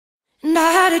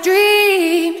had a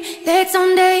dream that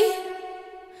someday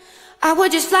I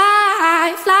would just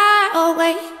fly, fly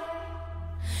away.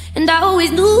 And I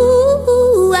always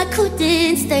knew I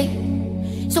couldn't stay,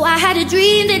 so I had a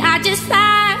dream that I'd just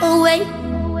fly away.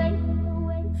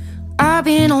 I've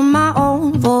been on my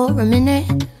own for a minute.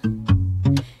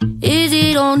 Is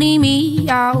it only me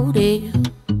out there,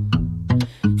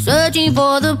 searching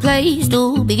for the place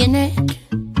to begin it?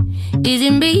 Is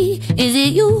it me? Is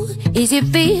it you? Is it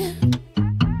fear?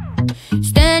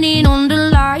 Standing on the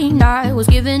line I was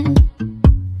given,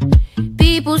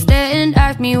 people stare and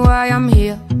ask me why I'm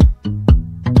here.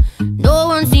 No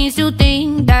one seems to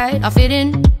think that I fit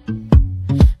in,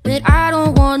 but I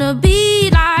don't wanna be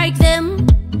like them.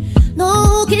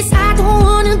 No, 'cause I don't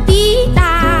wanna be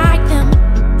like them.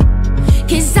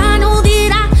 'Cause I know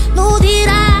that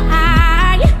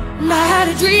I had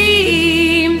a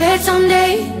dream that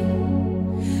someday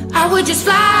I would just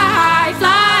fly,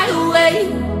 fly away.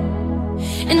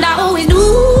 And I always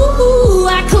knew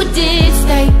I couldn't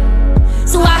stay,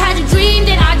 so I had a dream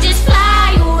that I'd just fly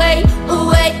away,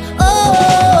 away. Oh,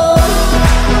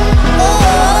 oh,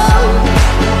 oh,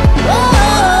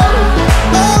 oh,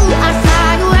 oh, I'd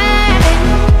fly away.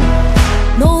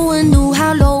 No one knew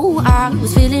how low I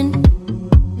was feeling.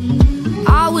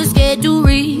 I was scared to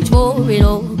reach for it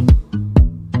all,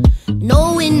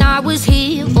 knowing I was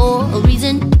here for a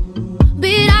reason.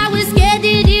 But I was scared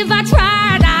that if I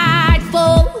tried I'd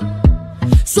fall.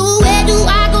 So where do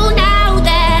I go now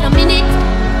that I'm in it?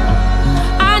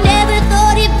 I never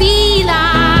thought it'd be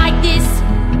like this.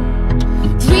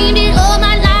 Dreamed it all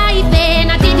my life and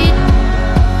I did it.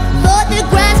 Thought the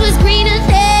grass was greener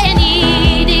than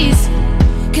it is.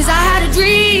 'Cause I had a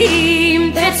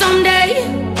dream that someday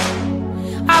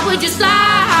I would just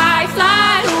fly,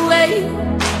 fly away.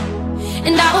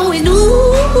 And I always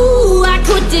knew I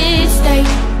couldn't stay,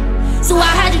 so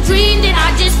I had a dream that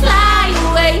I'd just fly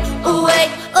away, away.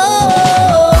 Oh.